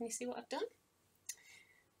there. Can you see what I've done?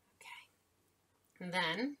 Okay. And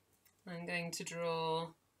then I'm going to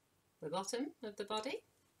draw the bottom of the body.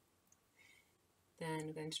 Then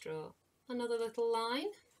we're going to draw another little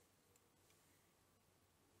line.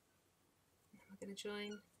 And we're going to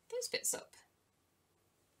join those bits up.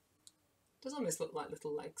 Does almost look like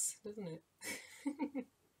little legs, doesn't it?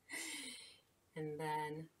 And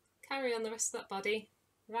then carry on the rest of that body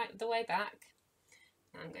right the way back.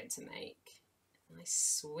 I'm going to make a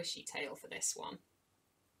nice swishy tail for this one.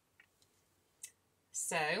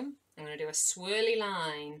 So I'm going to do a swirly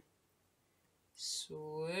line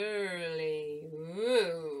swirly,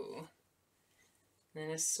 ooh,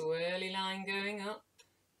 and a swirly line going up.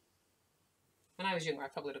 When I was younger, I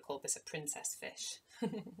probably would have called this a princess fish.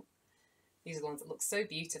 These are the ones that look so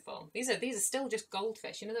beautiful. These are still just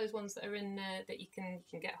goldfish. You know those ones that are in that you can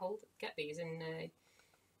get these in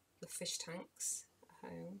the fish tanks at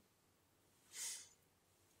home.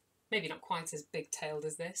 Maybe not quite as big-tailed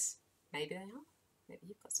as this. Maybe they are. Maybe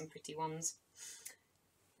you've got some pretty ones.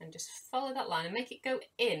 And just follow that line and make it go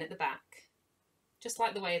in at the back. Just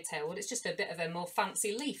like the way a tail would. It's just a bit of a more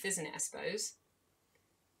fancy leaf, isn't it, I suppose?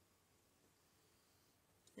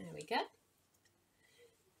 There we go.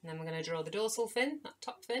 And then we're going to draw the dorsal fin, that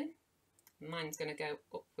top fin. Mine's going to go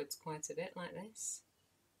upwards quite a bit like this.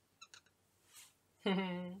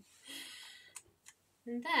 And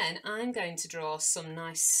then I'm going to draw some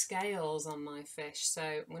nice scales on my fish. So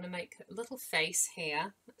I'm going to make a little face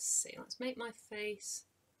here. Let's see, let's make my face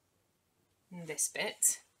in this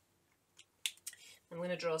bit. I'm going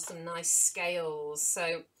to draw some nice scales.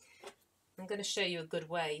 So I'm going to show you a good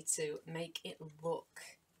way to make it look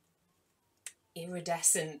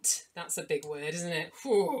iridescent. That's a big word, isn't it?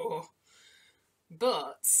 Whew.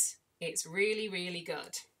 But it's really, really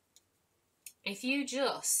good. If you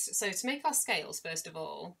just, so to make our scales, first of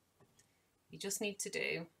all, you just need to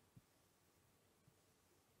do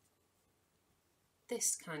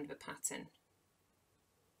this kind of a pattern.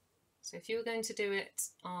 So if you were going to do it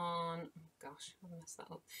on, oh gosh, I've messed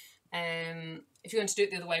that up. If you're going to do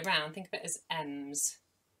it the other way around, think of it as M's.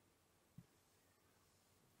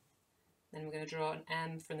 Then we're going to draw an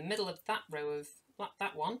M from the middle of that row of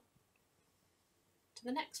that one to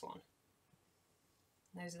the next one.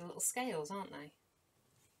 Those are the little scales, aren't they?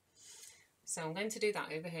 So I'm going to do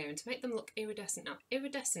that over here, and to make them look iridescent. Now,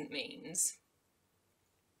 iridescent means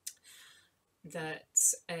that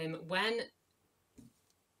when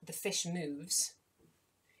the fish moves,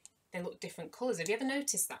 they look different colours. Have you ever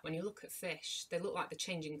noticed that when you look at fish? They look like they're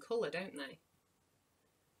changing colour, don't they?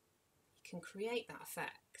 You can create that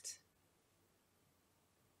effect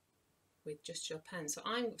with just your pen. So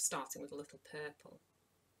I'm starting with a little purple.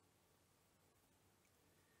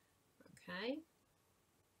 Okay.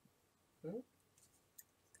 Ooh. I'm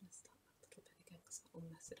going to start that little bit again because that will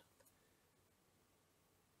mess it up.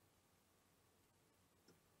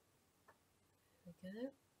 There we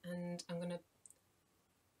go. And I'm going to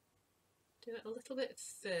do it a little bit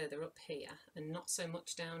further up here and not so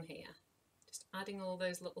much down here. Just adding all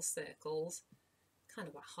those little circles, kind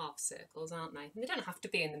of like half circles, aren't they? And they don't have to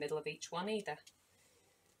be in the middle of each one either.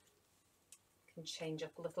 Can change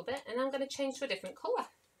up a little bit, and I'm going to change to a different colour.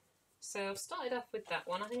 So I've started off with that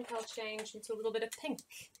one. I think I'll change into a little bit of pink.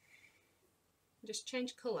 Just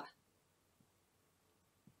change colour.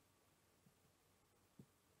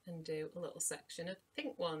 And do a little section of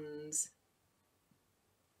pink ones.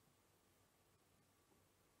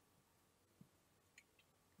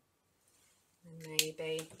 And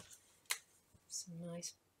maybe some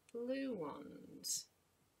nice blue ones.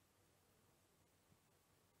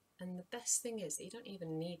 And the best thing is that you don't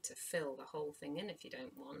even need to fill the whole thing in if you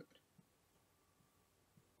don't want.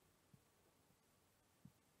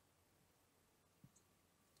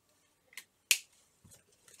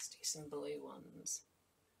 Let's do some blue ones.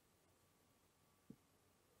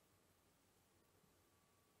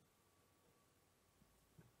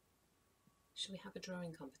 Shall we have a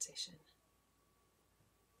drawing competition?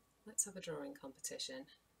 Let's have a drawing competition.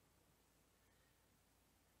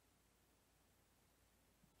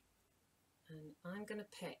 And I'm going to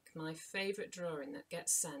pick my favourite drawing that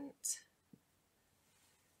gets sent.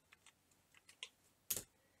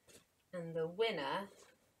 And the winner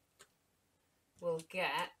will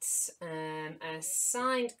get a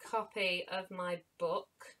signed copy of my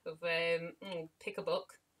book, of Pick a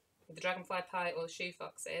Book, with the Dragonfly Pie or Shoe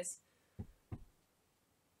Foxes.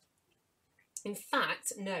 In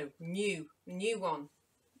fact, no, new one,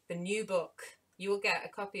 the new book. You will get a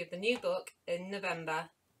copy of the new book in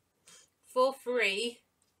November for free.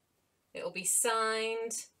 It'll be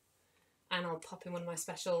signed, and I'll pop in one of my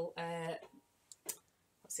special,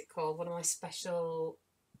 what's it called? One of my special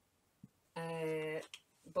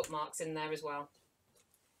bookmarks in there as well.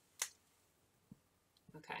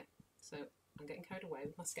 Okay, so I'm getting carried away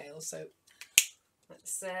with my scales, so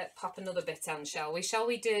let's pop another bit on, shall we? Shall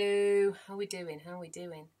we do... How are we doing? How are we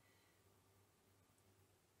doing?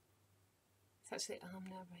 It's actually arm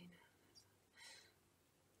now, right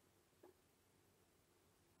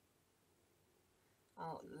now.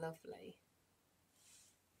 Oh, lovely.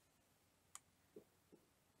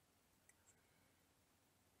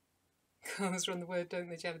 Girls run the world, don't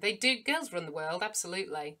they, Gemma? They do. Girls run the world,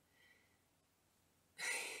 absolutely.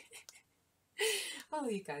 Oh,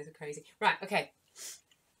 you guys are crazy. Right, okay.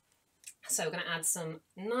 So we're going to add some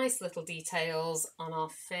nice little details on our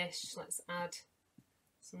fish. Let's add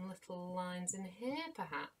some little lines in here,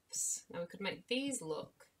 perhaps. Now we could make these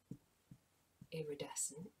look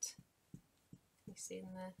iridescent. You see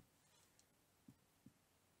in there?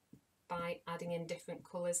 By adding in different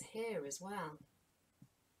colours here as well.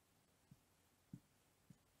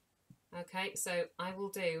 Okay, so I will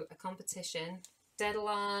do a competition.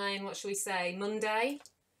 Deadline, what should we say, Monday?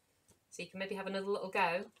 So you can maybe have another little go.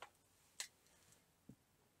 Add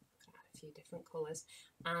a few different colours.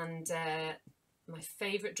 And my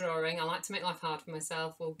favourite drawing, I like to make life hard for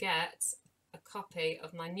myself, will get a copy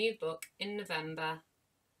of my new book in November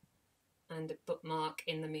and a bookmark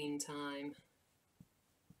in the meantime.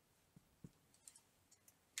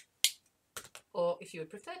 Or if you would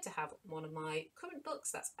prefer to have one of my current books,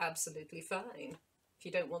 that's absolutely fine, if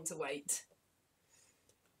you don't want to wait.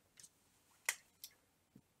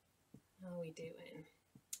 How are we doing?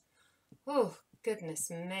 Oh, goodness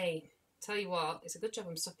me. Tell you what, it's a good job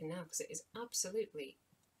I'm stopping now because it is absolutely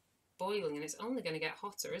boiling and it's only going to get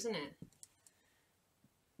hotter, isn't it?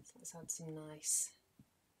 So let's add some nice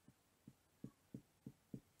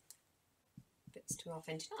bits to our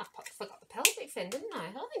fin. You know, I forgot the pelvic fin, didn't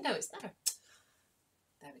I? Oh, no, it's there.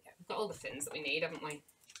 There we go. We've got all the fins that we need, haven't we?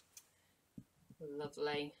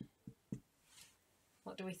 Lovely.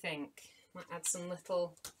 What do we think? Might add some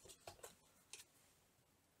little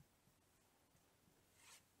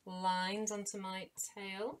lines onto my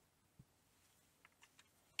tail.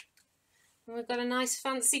 And we've got a nice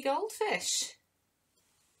fancy goldfish.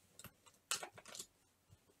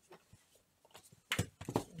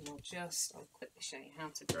 And I'll quickly show you how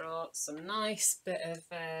to draw some nice bit of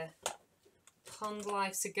pond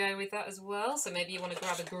life to go with that as well. So maybe you want to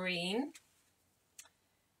grab a green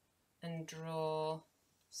and draw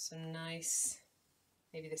some nice,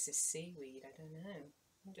 maybe this is seaweed, I don't know.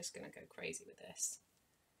 I'm just going to go crazy with this.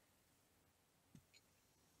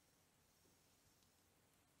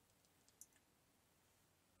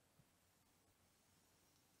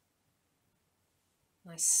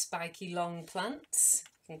 Nice spiky long plants,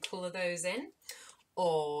 you can colour those in.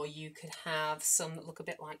 Or you could have some that look a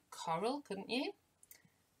bit like coral, couldn't you?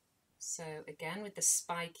 So again, with the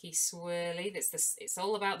spiky swirly, it's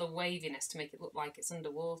all about the waviness to make it look like it's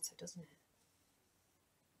underwater, doesn't it?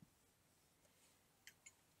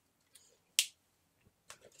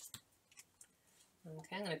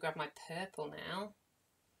 Okay, I'm going to grab my purple now.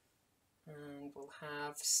 And we'll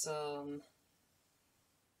have some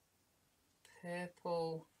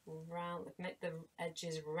purple round, make the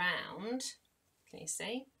edges round. Can you see?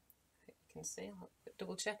 I hope you can see. I'll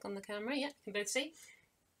double check on the camera. Yeah, you can both see.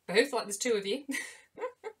 Both, like there's two of you.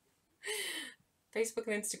 Facebook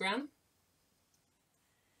and Instagram.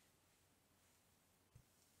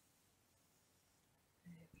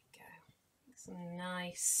 There we go. Some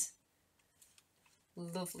nice,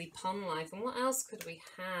 lovely pond life. And what else could we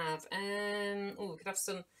have? Oh, we could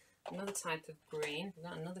have another type of green. We've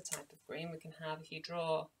got another type of green we can have if you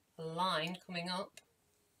draw a line coming up.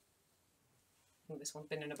 Oh, this one's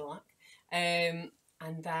been in a black. And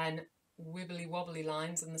then wibbly wobbly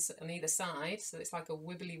lines on either side, so it's like a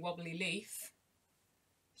wibbly wobbly leaf.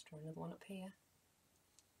 Let's draw another one up here.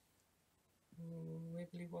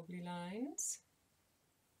 Wibbly wobbly lines.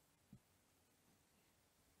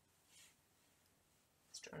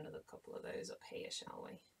 Let's draw another couple of those up here, shall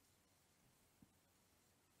we?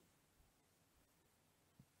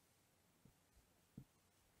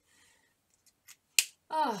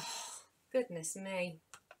 Oh, goodness me.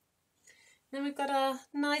 Then we've got our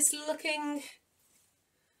nice looking,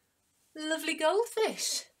 lovely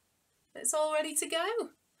goldfish. It's all ready to go.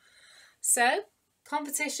 So,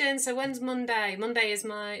 competition. So when's Monday? Monday is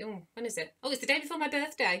my, oh, when is it? Oh, it's the day before my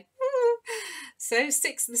birthday. So the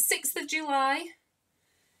 6th of July.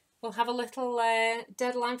 We'll have a little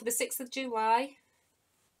deadline for the 6th of July.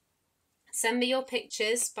 Send me your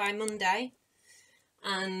pictures by Monday.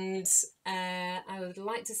 And I would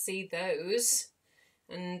like to see those.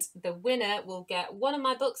 And the winner will get one of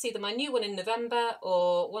my books, either my new one in November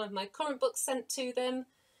or one of my current books sent to them.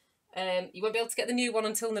 You won't be able to get the new one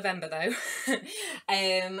until November though.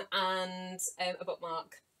 And a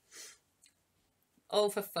bookmark. All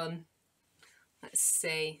for fun. Let's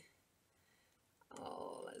see.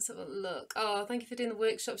 Oh, let's have a look. Oh, thank you for doing the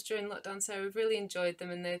workshops during lockdown, Sarah. We've really enjoyed them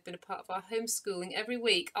and they've been a part of our homeschooling every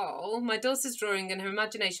week. Oh, my daughter's drawing and her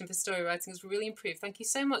imagination for story writing has really improved. Thank you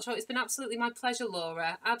so much. Oh, it's been absolutely my pleasure,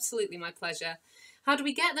 Laura. Absolutely my pleasure. How do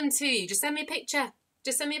we get them to you? Just send me a picture.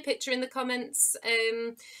 Just send me a picture in the comments.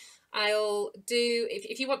 I'll do,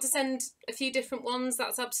 if you want to send a few different ones,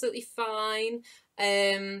 that's absolutely fine.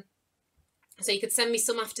 So you could send me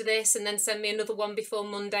some after this and then send me another one before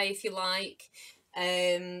Monday if you like.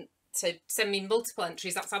 So send me multiple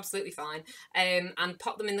entries, that's absolutely fine. And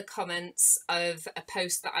pop them in the comments of a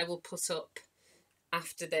post that I will put up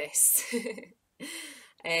after this.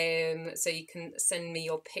 So you can send me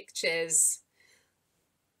your pictures.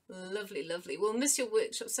 Lovely, lovely. We'll miss your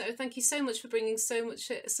workshop, so thank you so much for bringing so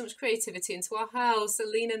much creativity into our house.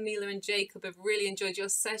 Alina, Mila and Jacob have really enjoyed your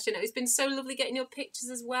session. It's been so lovely getting your pictures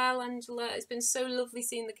as well, Angela. It's been so lovely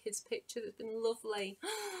seeing the kids' pictures. It's been lovely.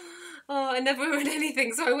 Oh, I never read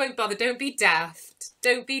anything, so I won't bother. Don't be daft.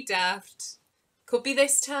 Don't be daft. Could be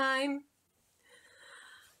this time.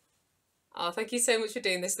 Oh, thank you so much for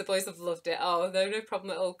doing this. The boys have loved it. Oh, no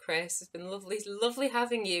problem at all, Chris. It's been lovely, lovely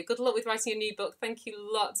having you. Good luck with writing your new book. Thank you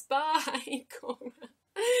lots. Bye, Cora.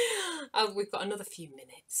 Oh, we've got another few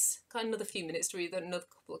minutes. Got another few minutes to read another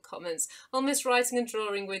couple of comments. I'll miss writing and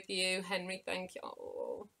drawing with you, Henry. Thank you.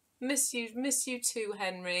 Oh, miss you too,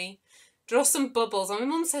 Henry. Draw some bubbles. My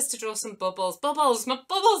mum says to draw some bubbles. Bubbles, my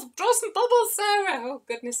bubbles. Draw some bubbles, Sarah. Oh,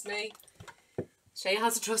 goodness me. Show you how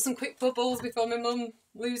to draw some quick bubbles before my mum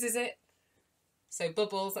loses it. So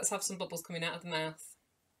bubbles, let's have some bubbles coming out of the mouth.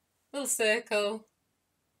 Little circle.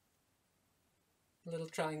 A little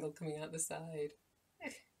triangle coming out the side.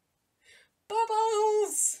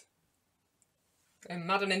 Bubbles! And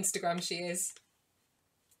mad on Instagram she is.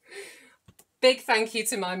 Big thank you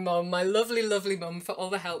to my mum, my lovely, lovely mum, for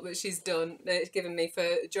all the help that she's given me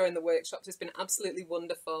during the workshops. It's been absolutely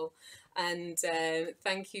wonderful. And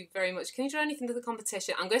thank you very much. Can you draw anything to the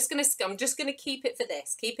competition? I'm just gonna keep it for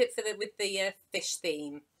this. Keep it for with the fish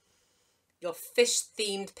theme. Your fish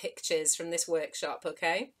themed pictures from this workshop,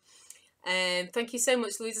 okay? Thank you so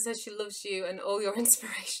much. Louisa says she loves you and all your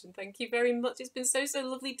inspiration. Thank you very much. It's been so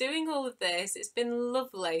lovely doing all of this. It's been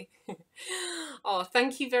lovely. Oh,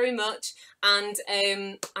 thank you very much. And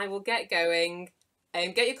I will get going.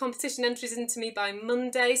 Get your competition entries into me by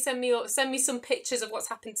Monday. Send me some pictures of what's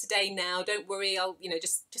happened today now. Don't worry, I'll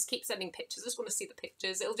just keep sending pictures. I just want to see the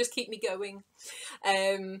pictures. It'll just keep me going.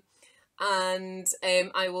 And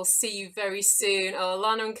I will see you very soon. Oh,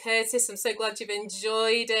 Lana and Curtis, I'm so glad you've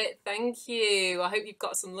enjoyed it. Thank you. I hope you've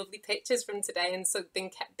got some lovely pictures from today and so been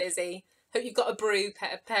kept busy. Hope you've got a brew,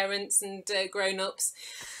 parents and grown-ups.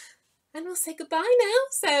 And we'll say goodbye now.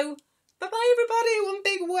 So bye-bye, everybody. One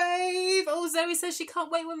big wave. Oh, Zoe says she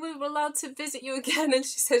can't wait when we were allowed to visit you again. And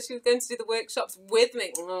she says she was going to do the workshops with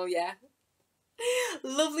me. Oh, yeah.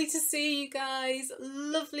 Lovely to see you guys.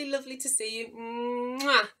 Lovely, lovely to see you.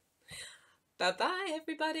 Mwah. Bye-bye,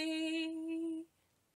 everybody.